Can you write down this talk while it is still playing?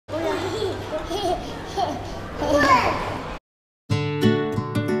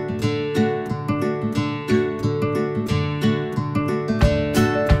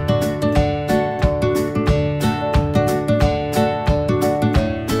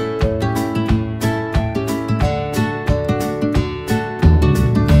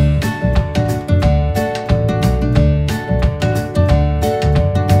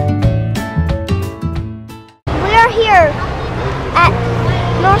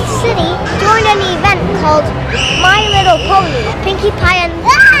Little Pony, Pinkie Pie, and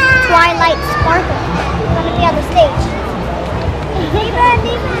Twilight Sparkle. We're gonna be on the stage.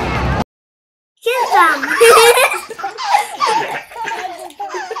 Kidzdom.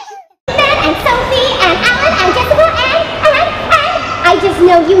 Ben and Sophie and Alan and Jessica and I just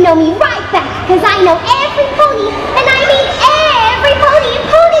know you know me right back, cause I know every pony, and I mean every pony in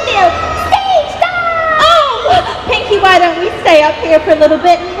Ponyville. Stage time! Oh, Pinkie, why don't we stay up here for a little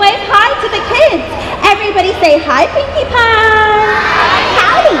bit and wave hi to the kids? Everybody say hi, Pinkie Pie.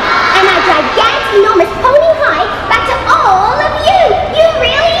 Howdy! And a gigantic, enormous pony hi back to all of you. You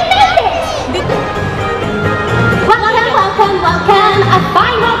really made it. Welcome, welcome, welcome. A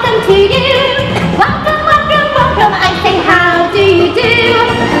fine welcome to you. Welcome, welcome, welcome. I say, how do you do?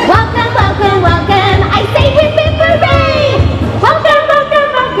 Welcome, welcome, welcome. I say, whip, whip, hooray. Welcome, welcome,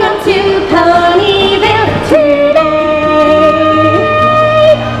 welcome to Ponyville today.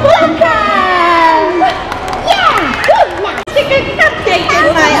 Welcome. Yeah. Woo. Now, Stick a cupcake in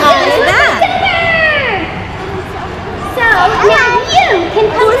my eye. so now you can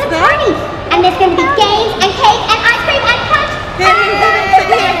come to the party. And there's going to be games and cake and ice cream and punch.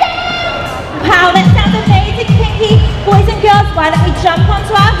 Wow, that sounds amazing, Pinkie. Boys and girls, why don't we jump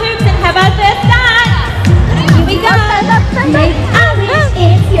onto our hoops and have our first dance? Here we go. Make a wish,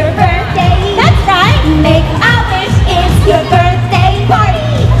 it's your birthday. That's right. Make a wish, it's your birthday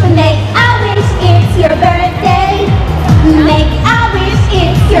party. Make a wish, it's your birthday. Make a wish,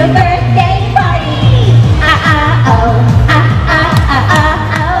 it's your birthday party. Oh.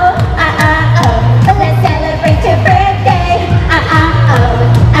 Let's celebrate your birthday.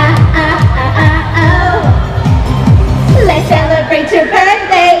 Let's celebrate your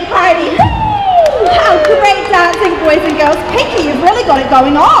birthday party. How great dancing, boys and girls. Pinkie, you've really got it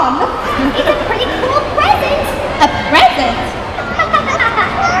going on. It's a pretty cool present. A present?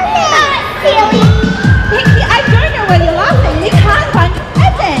 Silly. Pinkie, I don't know why you're laughing. You can't find a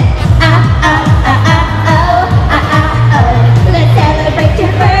present. Let's celebrate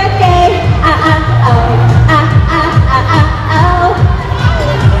your birthday.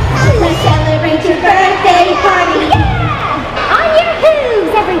 Let's celebrate your birthday party. Yeah! On your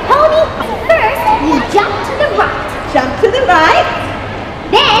hooves, every pony. First, you jump to the right. Jump to the right.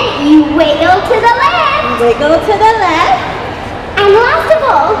 Then you wiggle to the left. Wiggle to the left. And last of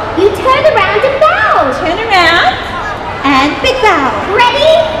all, you turn around and bow. Turn around. And big bow.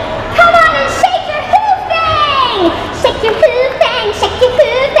 Ready? Come on and shake your hoof thing! Shake your hoof thing, shake your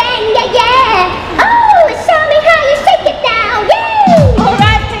hoof thing, yeah, yeah! Oh, show me how you shake it now, yay! All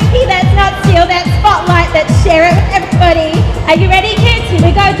right, Pinkie, let's not steal that spotlight. Let's share it with everybody. Are you ready, kids? Here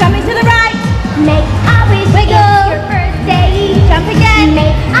we go, jumping to the right. Make a wish, Wiggle. it's your birthday. Jump again.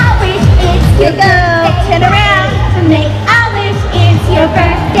 Make a wish, it's your Wiggle. birthday. Turn around. Make a wish, it's your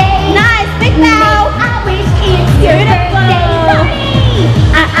birthday. Nice, big bow. Make a wish, it's your Beautiful. birthday party.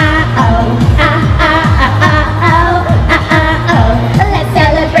 Let's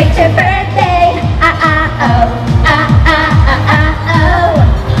celebrate your birthday.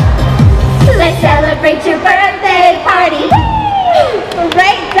 Let's celebrate your birthday party.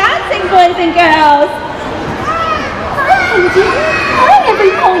 Great dancing, boys and girls. Hi,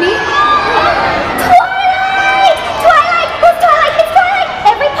 every pony. Twilight! Twilight! Who's Twilight? It's Twilight!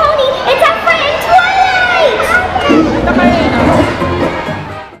 Every pony, it's our friend Twilight!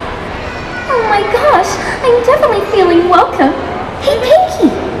 Oh my gosh, I'm definitely feeling welcome. Hey Pinkie,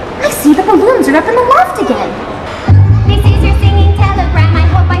 I see the balloons are up in the loft again. This is your singing telegram, I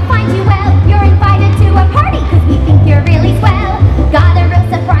hope I find you well. You're invited to a party, cause we think you're really swell. Got a real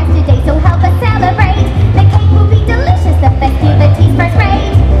surprise today, so help us celebrate. The cake will be delicious, the festivities first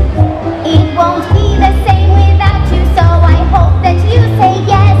rate. It won't be the same without you, so I hope that you say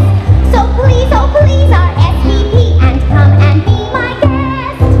yes. So please, oh please, RSVP and come and be my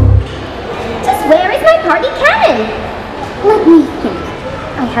guest. Just where is my party cannon? Let me think.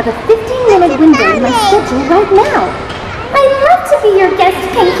 I have a 15-minute window in my schedule right now. I'd love to be your guest,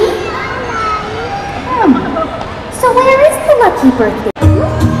 Pinkie. So where is the lucky birthday?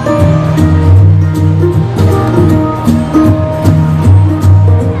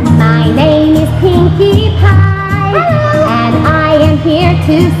 My name is Pinkie Pie. Hello. And I am here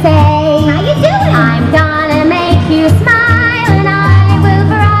to say, how you doing? I'm gonna make you smile and I will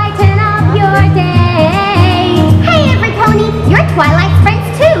brighten up your day. Hey every pony, you're Twilight's friends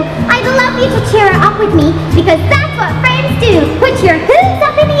too. I'd love you to cheer up with me because that's what friends do. Put your hooves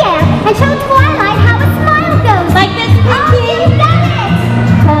up in the air and show Twilight how a smile goes. Like this, Pinkie. Oh, you got it!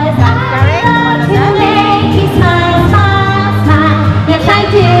 'Cause I love to make you smile, smile, smile. Yes, I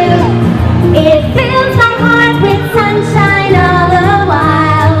do. It fills my heart with sunshine all the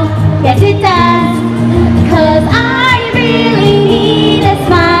while. Yes, it does. 'Cause I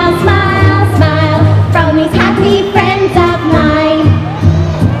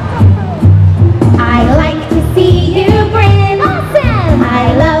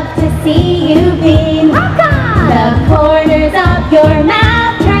see you beam. Rock on! The corners of your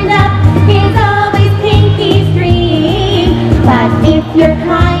mouth turned up is always Pinky's dream. But if you're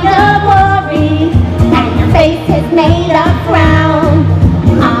kind of worried and your face is made of frown,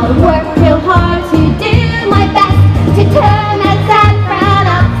 I'll work real hard to do my best to turn that sad frown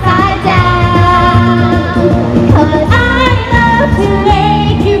upside down. 'Cause I love to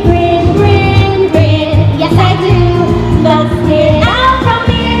make you grin, grin, grin. Yes, I do. Let's get out from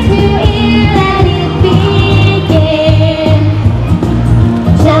ear to ear, let it begin.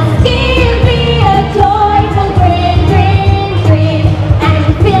 Just give me a joyful grin, grin, grin, and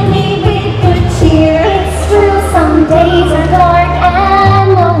fill me with good cheer. It's true, some days are dark and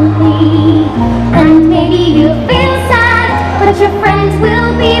lonely, and maybe you feel sad, but your friends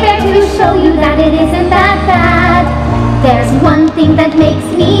will be there to show you that it isn't that bad. There's one thing that makes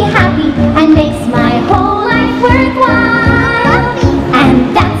me happy and makes my whole life worthwhile, and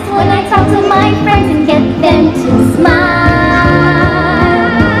that's when I talk to my friends and get them to smile.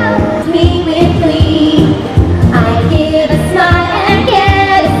 Me with glee, I give a smile and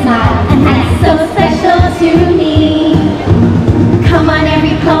get a smile, and that's so special to me. Come on,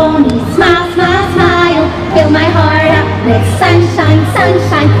 every pony, smile, smile, smile. Fill my heart up with sunshine,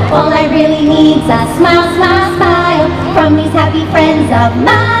 sunshine. All I really need's a smile, smile, smile from these happy friends of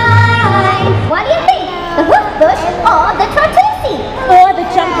mine. What do you think? The hoof bush or the tortoise? Or the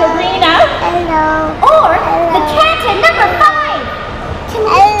jump arena. Or the canton number 5? Can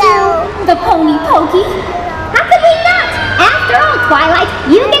we do the pony pokey? How could we not? After all, Twilight,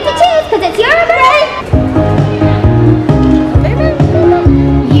 you get to choose because it's your birthday.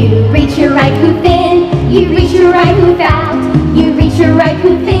 You reach your right hoof in, you reach your right hoof out. You reach your right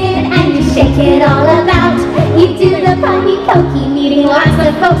hoof in and you shake it all about. You do the pony pokey, meeting lots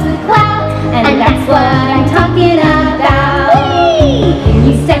of folks with clout, and that's what I'm talking about. Whee!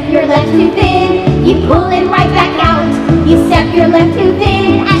 You step your left hoof in, you pull it right back out. You step your left hoof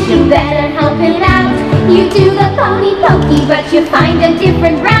in and you better help him out. You do the pony pokey, but you find a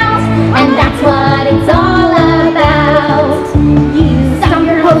different route, and that's what it's all about. You stomp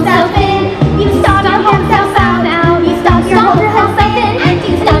your whole self in, you stomp your whole self out. You stomp your whole self in and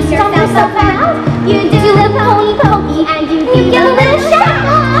you stomp yourself out. You do the pony pokey and you give a little shout,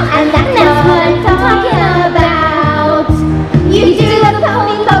 and that's what I'm talking about. You do the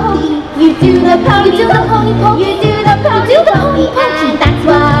pony pokey, you do the pony pokey, you do the pony pokey, and that's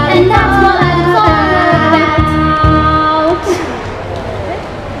what it's all about.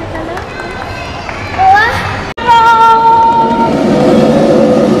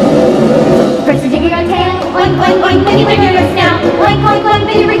 First you jiggle your tail, oink oink oink, then you wiggle your snout, oink oink oink,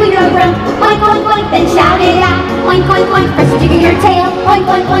 then you wriggle your rump, oink oink oink, then shout it out, oink oink oink. First you jiggle your tail, oink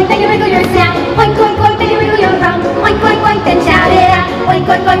oink oink, then you wiggle your snout, oink oink oink, then you wriggle your rump, oink oink oink, then shout it out, oink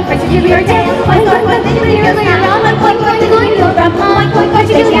oink oink. First you jiggle your tail, oink oink oink, then you wiggle your snout, oink oink oink, then you wiggle your rump, oink oink oink,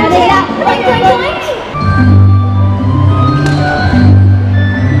 then shout it out, oink oink oink.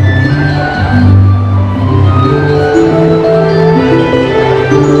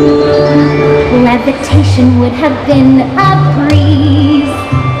 Levitation would have been a breeze.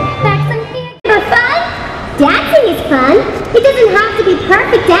 Facts and fears are fun. Dancing is fun. It doesn't have to be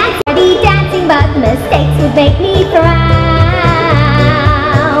perfect dancing. Ready dancing, but the mistakes would make me frown.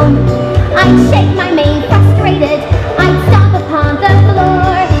 I'd shake my mane frustrated. I'd stomp upon the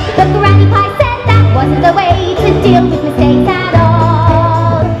floor. But Granny Pie said that wasn't the way to deal with mistakes at all.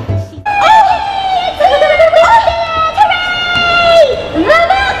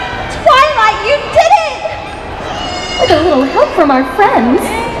 With a little help from our friends.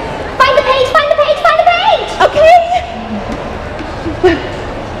 Find the page, find the page, find the page! Okay.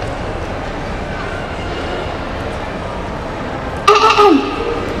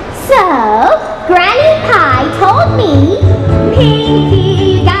 So, Granny Pie told me,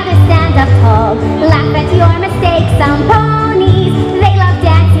 Pinky, you gotta stand up tall. Laugh at your mistakes, some ponies, they love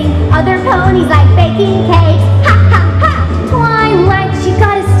dancing. Other ponies like baking cakes. Ha ha ha! Twilight, you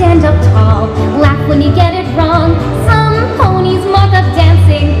gotta stand up tall. Laugh when you get it wrong. Some ponies muck up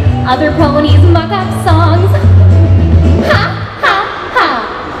dancing, other ponies muck up songs. Ha ha ha!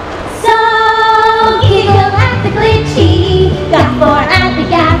 So giggle at the glitchy, guffaw at the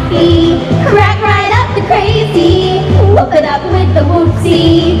gaffy, crack right up the crazy, whoop it up with the whoops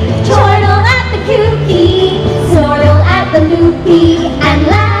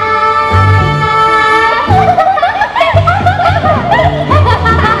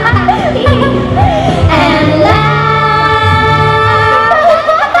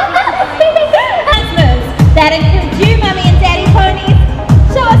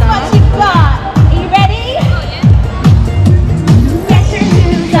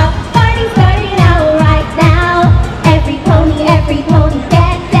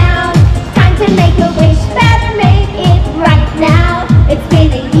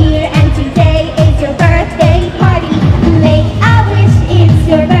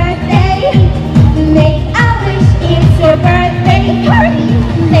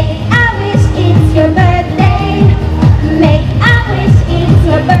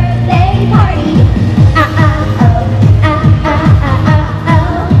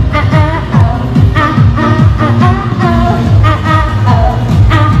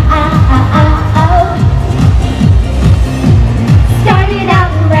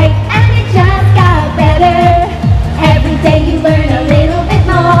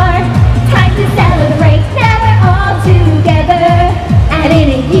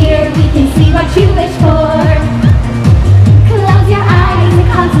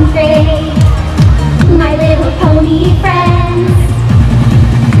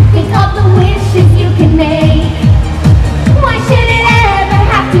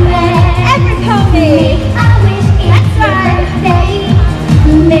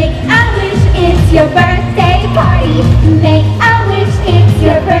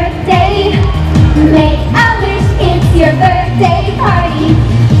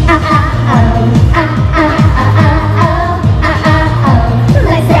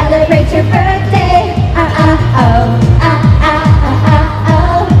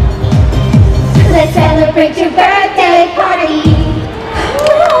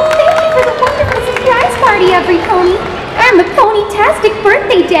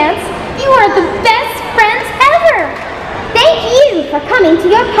coming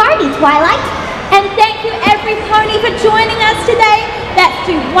to your party, Twilight. And thank you every pony for joining us today. Let's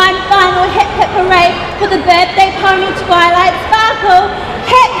do one final hip hip hooray for the birthday pony Twilight Sparkle.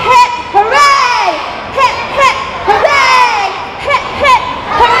 Hip hip hooray! Hip hip hooray! Hip hip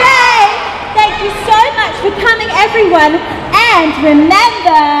hooray! Thank you so much for coming everyone. And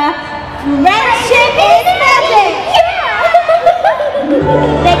remember, friendship is magic!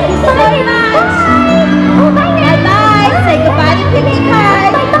 Thank you so much. Bye-bye. Say goodbye to Pinkie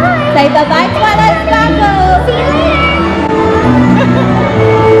Pie. Bye-bye. Say bye-bye Twilight Sparkle. See you later.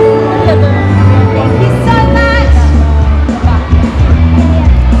 Thank you so much. Bye-bye.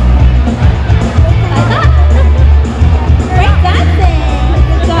 Great dancing.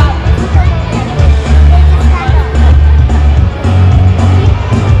 Good job.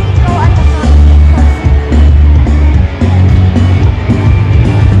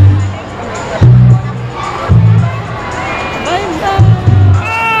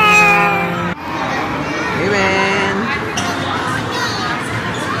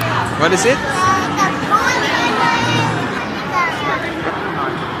 What is it?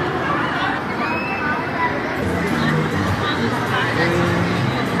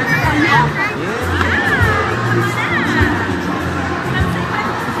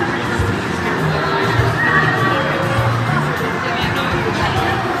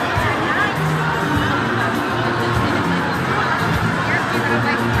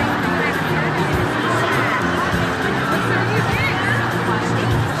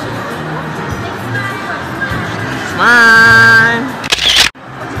 Smile.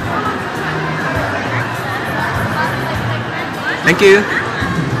 Thank you.